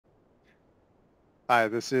Hi,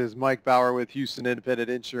 this is Mike Bauer with Houston Independent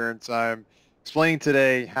Insurance. I'm explaining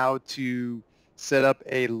today how to set up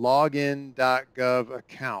a Login.gov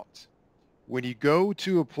account. When you go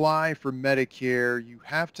to apply for Medicare, you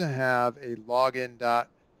have to have a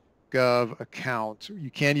Login.gov account. You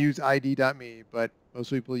can use ID.me, but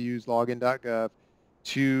most people use Login.gov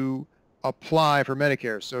to apply for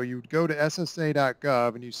Medicare. So you would go to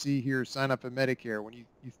SSA.gov and you see here, sign up for Medicare. When you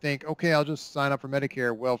think, okay, I'll just sign up for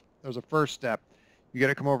Medicare, well, there's a first step. You got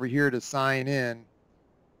to come over here to sign in.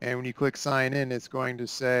 And when you click sign in, it's going to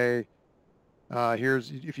say,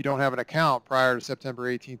 here's, if you don't have an account prior to September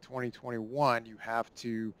 18, 2021, you have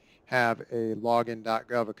to have a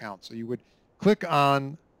Login.gov account. So you would click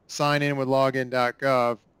on sign in with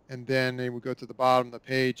Login.gov, and then it would go to the bottom of the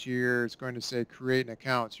page here. It's going to say create an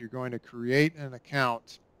account. So you're going to create an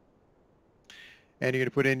account, and you're going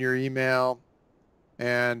to put in your email,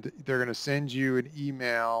 and they're going to send you an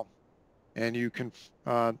email, and you can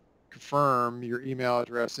confirm your email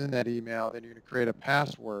address in that email. Then you're going to create a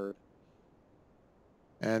password,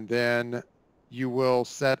 and then you will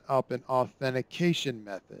set up an authentication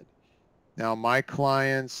method. Now, my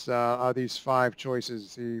clients are these 5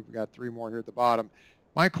 choices. See, we got 3 more here at the bottom.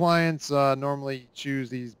 My clients normally choose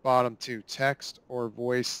these bottom 2, text or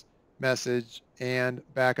voice message and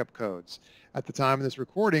backup codes. At the time of this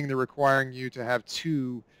recording, they're requiring you to have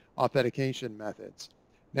 2 authentication methods.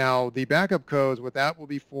 Now, the backup codes, what that will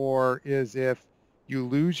be for is if you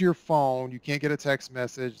lose your phone, you can't get a text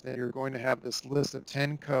message, then you're going to have this list of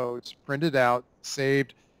 10 codes printed out,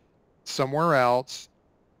 saved somewhere else,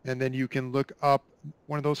 and then you can look up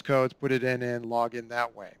one of those codes, put it in, and log in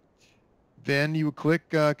that way. Then you would click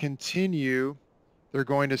continue. They're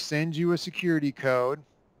going to send you a security code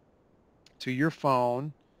to your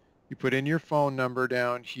phone. You put in your phone number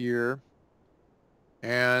down here,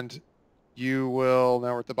 and you will,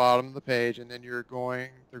 now we're at the bottom of the page, and then they're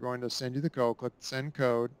going to send you the code. Click send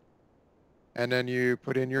code, and then you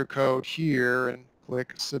put in your code here and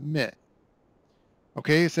click submit.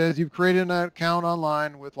 Okay, it says you've created an account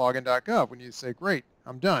online with Login.gov. When you say, great,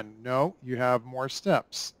 I'm done. No, you have more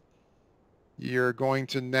steps. You're going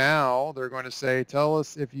to now, they're going to say, tell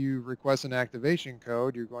us if you request an activation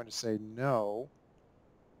code. You're going to say no,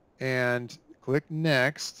 and click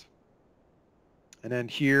next. And then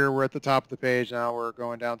here, we're at the top of the page. Now we're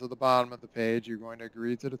going down to the bottom of the page. You're going to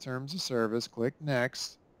agree to the terms of service. Click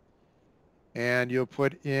next. And you'll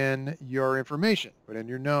put in your information. Put in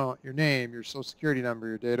your name, your social security number,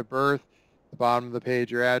 your date of birth, the bottom of the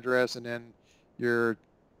page, your address, and then your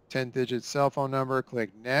 10-digit cell phone number.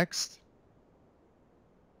 Click next.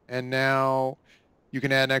 And now you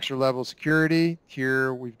can add an extra level of security.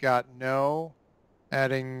 Here we've got no,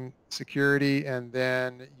 adding security, and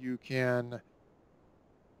then you can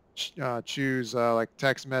choose like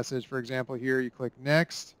text message, for example. Here you click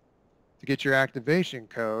next to get your activation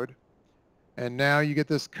code, and now you get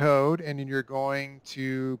this code, and then you're going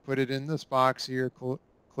to put it in this box here.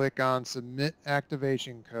 Click on submit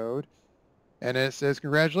activation code, and it says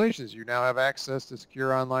congratulations, you now have access to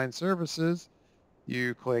secure online services.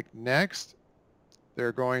 You click next.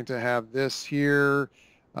 They're going to have this here,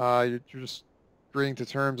 you're just agreeing to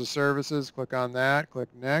terms of services. Click on that, click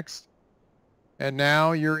next. And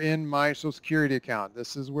now you're in my Social Security account.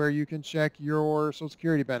 This is where you can check your Social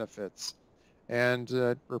Security benefits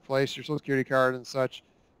and replace your Social Security card and such.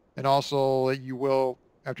 And also you will,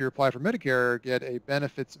 after you apply for Medicare, get a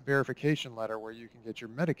benefits verification letter where you can get your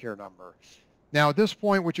Medicare number. Now at this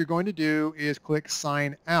point, what you're going to do is click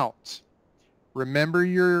sign out. Remember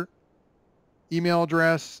your email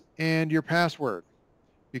address and your password,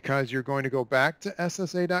 because you're going to go back to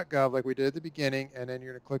SSA.gov like we did at the beginning, and then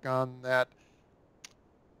you're going to click on that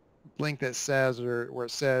link that says, or where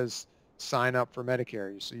it says sign up for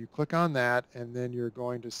Medicare. So you click on that, and then you're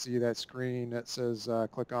going to see that screen that says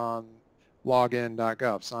click on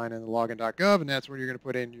Login.gov, sign in to Login.gov, and that's where you're going to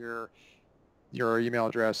put in your email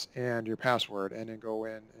address and your password, and then go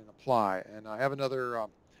in and apply. And I have another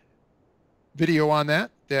video on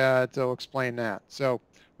that will explain that. So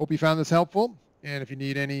hope you found this helpful, and if you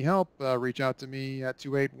need any help, reach out to me at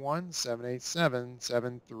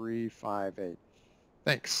 281-787-7358.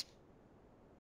 Thanks.